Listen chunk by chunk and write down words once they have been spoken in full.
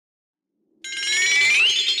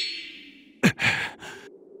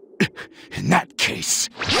In that case...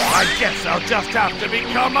 I guess I'll just have to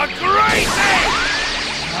become a crazy!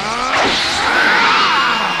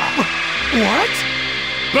 What?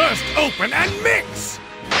 Burst open and mix!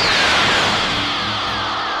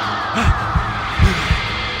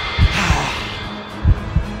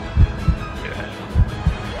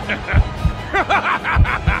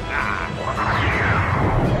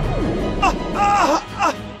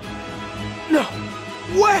 No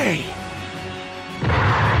way!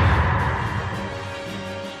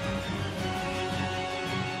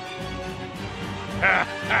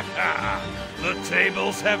 The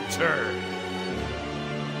tables have turned.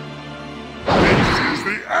 This is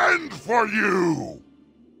the end for you!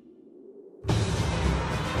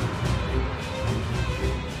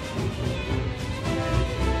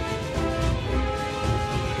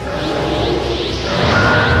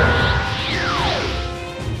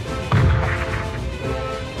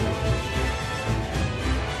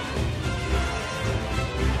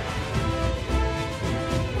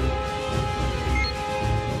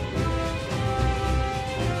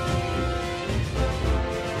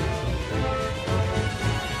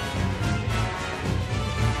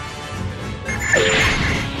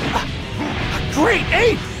 Great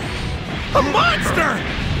ape! A monster!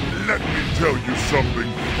 Let me tell you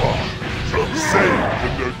something fun. Saiyans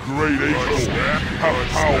and their great ape have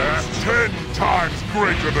powers 10 times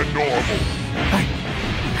greater than normal.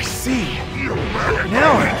 I see.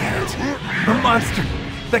 Now I get it. The monster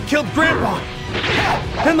that killed Grandpa.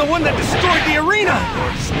 And the one that destroyed the arena.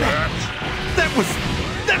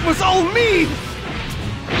 That was all me!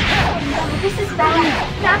 This is bad.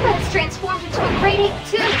 Nappa has transformed into a great ape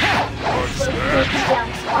too. Slowing Goku down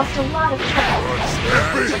has caused a lot of trouble.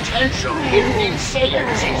 The potential hidden in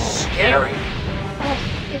Saiyans is scary. But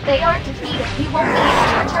if they aren't defeated, we won't be able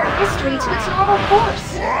to return history to its normal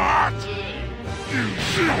course. What? You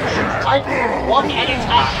see? Fight one at a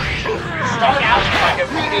time. Start out by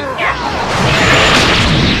defeating Nappa.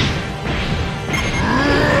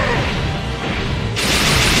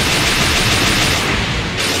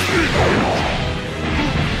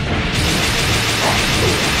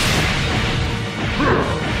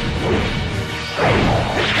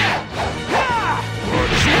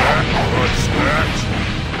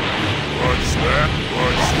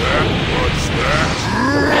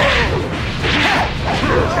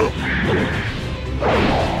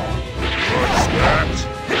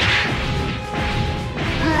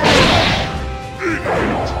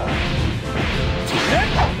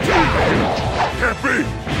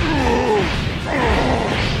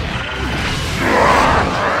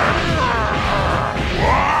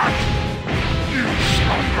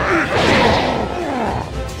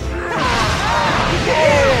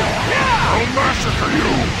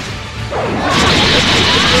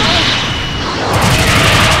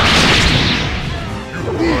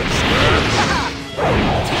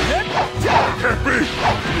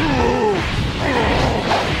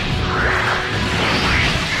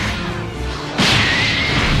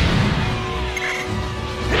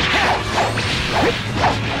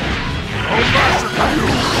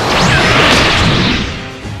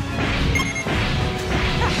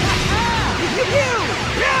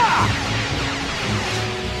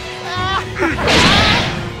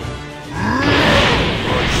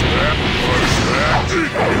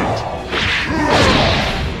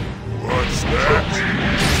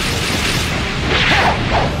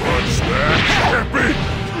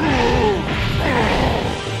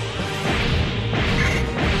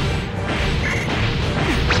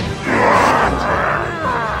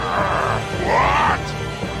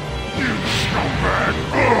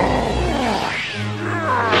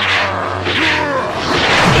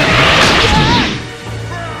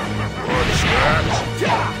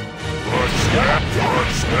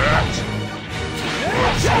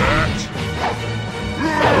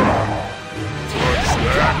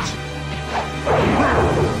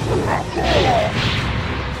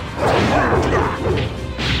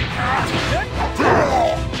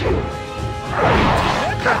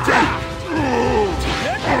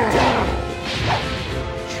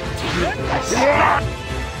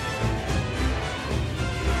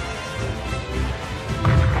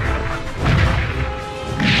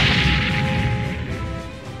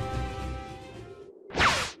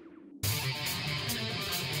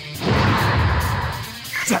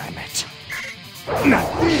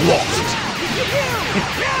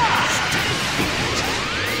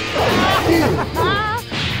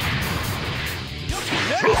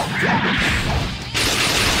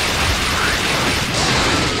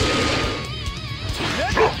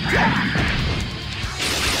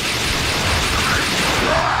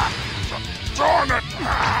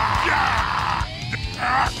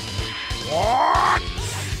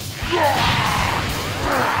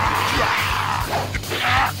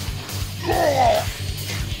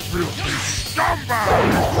 Filthy scumbag!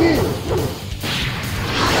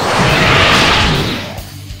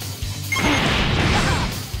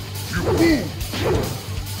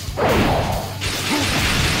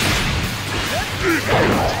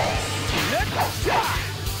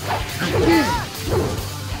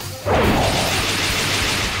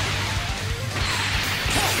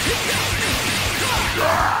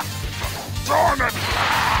 Darn it!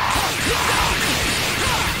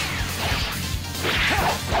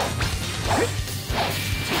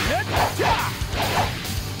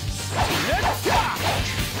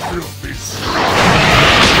 Filthy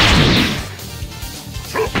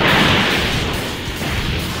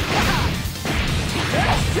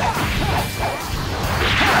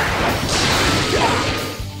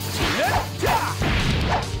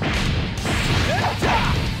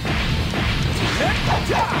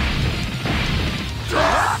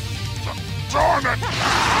darn it!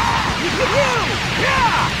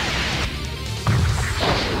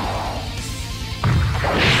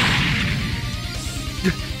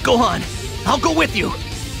 Go on. I'll go with you.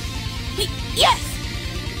 Yes!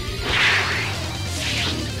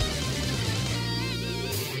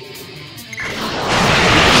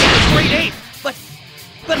 Great ape! But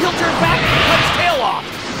he'll turn back and cut his tail off!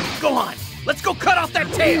 Go on, let's go cut off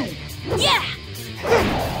that tail! Yeah!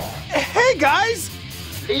 Hey guys!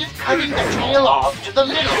 Leave cutting the tail off to the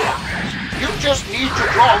little guys. You just need to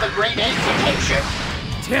draw the great ape's attention.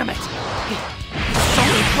 Damn it! He's so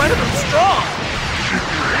incredibly strong! If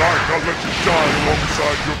you like, I'll let you die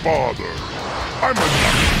alongside your father. I'm a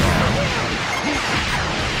nice guy.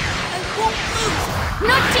 I won't lose!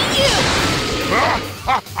 Not to you!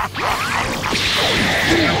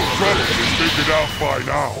 You've probably figured out by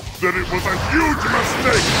now that it was a huge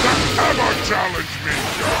mistake to ever challenge me.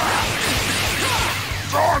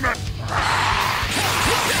 Darn it!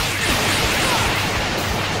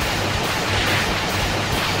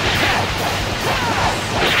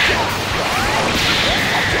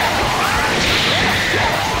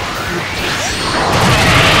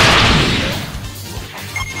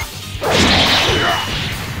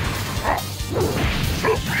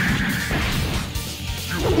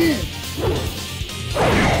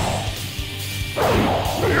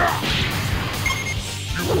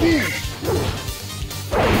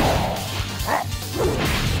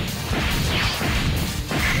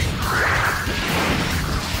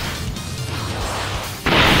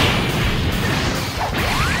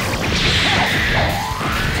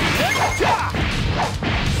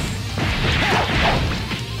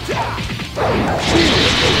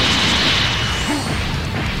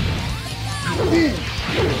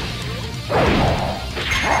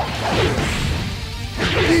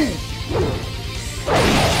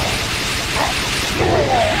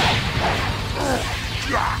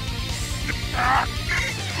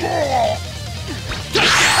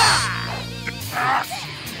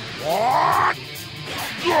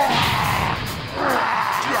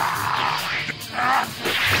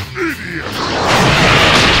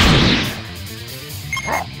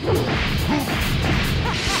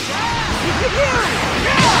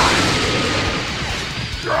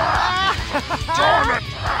 Darn it!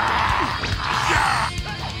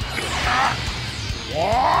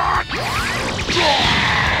 What?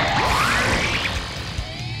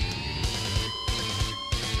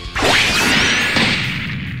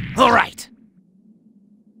 All right.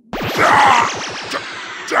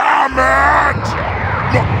 Damn it!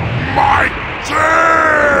 My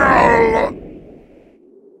tail!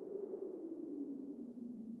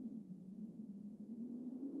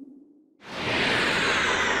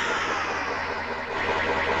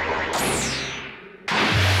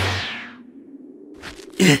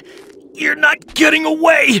 You're not getting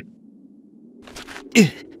away!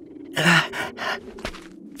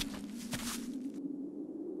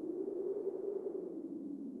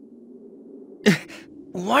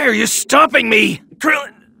 Why are you stopping me?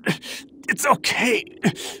 Krillin, it's okay.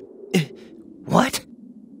 What?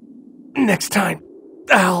 Next time,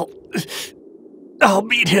 I'll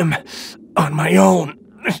beat him on my own.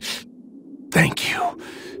 Thank you.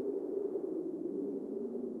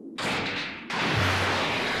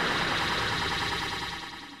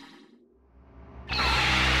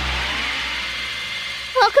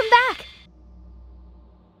 Welcome back!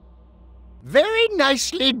 Very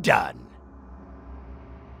nicely done.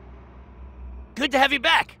 Good to have you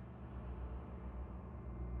back.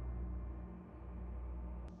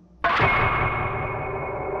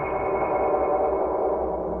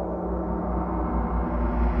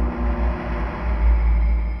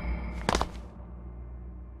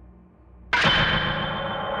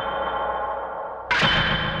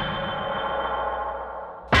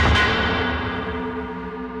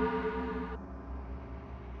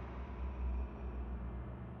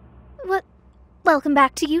 Welcome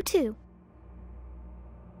back to you too.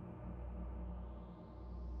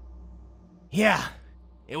 Yeah,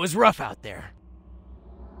 it was rough out there.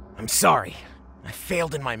 I'm sorry. I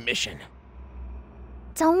failed in my mission.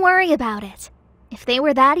 Don't worry about it. If they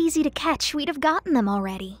were that easy to catch, we'd have gotten them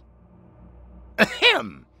already.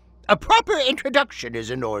 Ahem! A proper introduction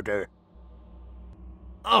is in order.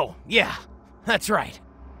 Oh, yeah, that's right.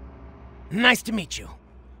 Nice to meet you.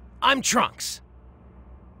 I'm Trunks.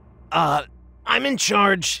 I'm in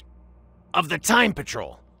charge of the Time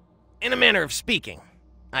Patrol. In a manner of speaking,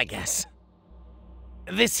 I guess.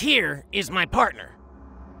 This here is my partner.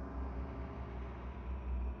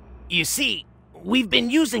 You see, we've been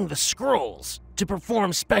using the scrolls to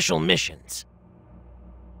perform special missions.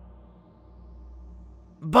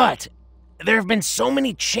 But there have been so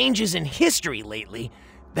many changes in history lately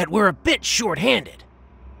that we're a bit short-handed.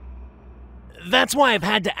 That's why I've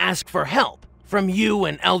had to ask for help from you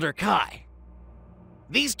and Elder Kai.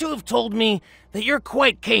 These two have told me that you're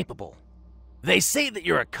quite capable. They say that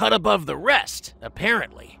you're a cut above the rest,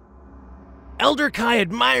 apparently. Elder Kai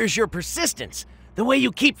admires your persistence, the way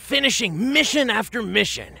you keep finishing mission after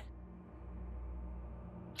mission.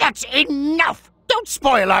 That's enough! Don't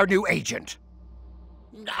spoil our new agent!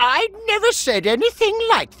 I never said anything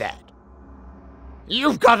like that.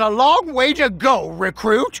 You've got a long way to go,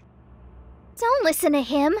 recruit! Don't listen to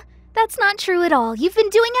him. That's not true at all. You've been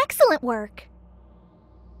doing excellent work.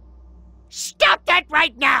 Stop that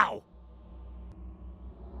right now!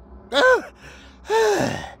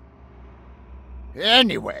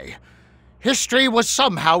 Anyway, history was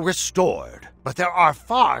somehow restored, but there are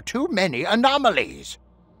far too many anomalies.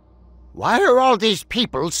 Why are all these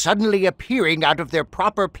people suddenly appearing out of their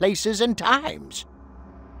proper places and times?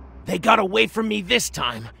 They got away from me this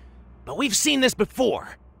time, but we've seen this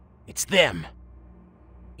before. It's them.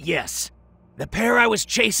 Yes, the pair I was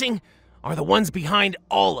chasing are the ones behind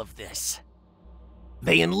all of this.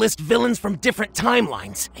 They enlist villains from different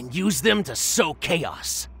timelines and use them to sow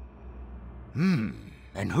chaos.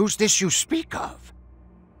 And who's this you speak of?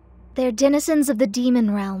 They're denizens of the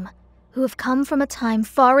demon realm, who have come from a time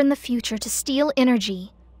far in the future to steal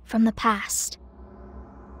energy from the past.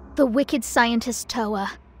 The wicked scientist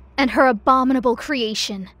Toa, and her abominable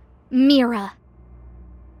creation, Mira.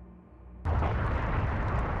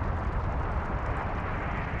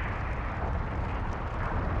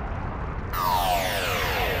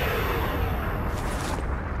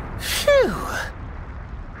 Phew.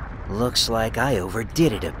 Looks like I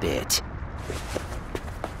overdid it a bit.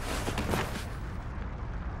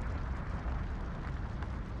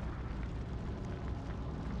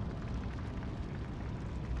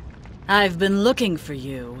 I've been looking for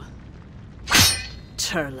you.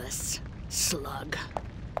 Turles, slug.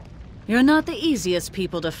 You're not the easiest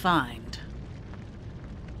people to find.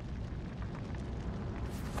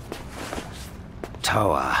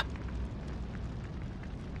 Toa.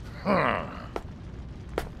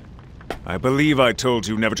 I believe I told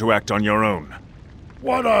you never to act on your own.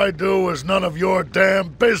 What I do is none of your damn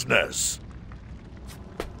business.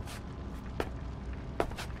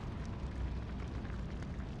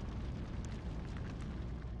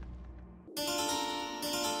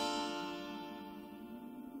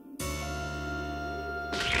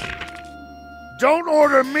 Don't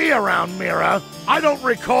order me around, Mira. I don't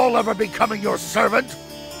recall ever becoming your servant.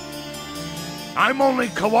 I'm only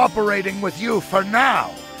cooperating with you for now,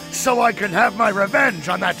 so I can have my revenge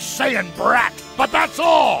on that Saiyan brat, but that's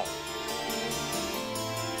all!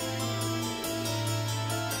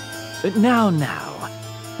 Now,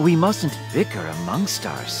 we mustn't bicker amongst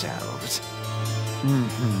ourselves.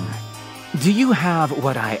 Do you have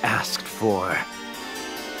what I asked for?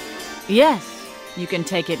 Yes, you can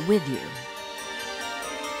take it with you.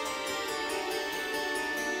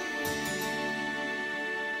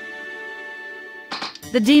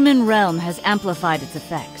 The demon realm has amplified its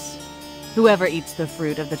effects. Whoever eats the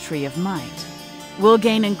fruit of the Tree of Might will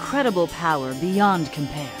gain incredible power beyond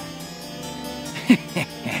compare.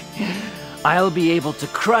 I'll be able to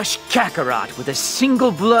crush Kakarot with a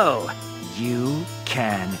single blow. You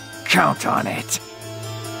can count on it.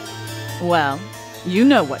 Well, you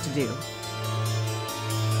know what to do.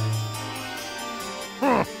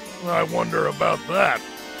 I wonder about that.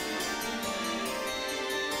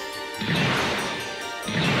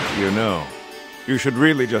 You know, you should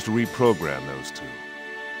really just reprogram those two.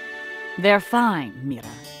 They're fine, Mira.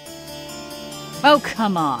 Oh,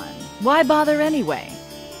 come on. Why bother anyway?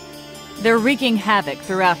 They're wreaking havoc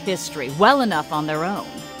throughout history well enough on their own.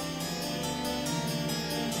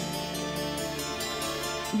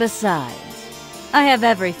 Besides, I have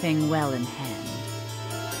everything well in hand.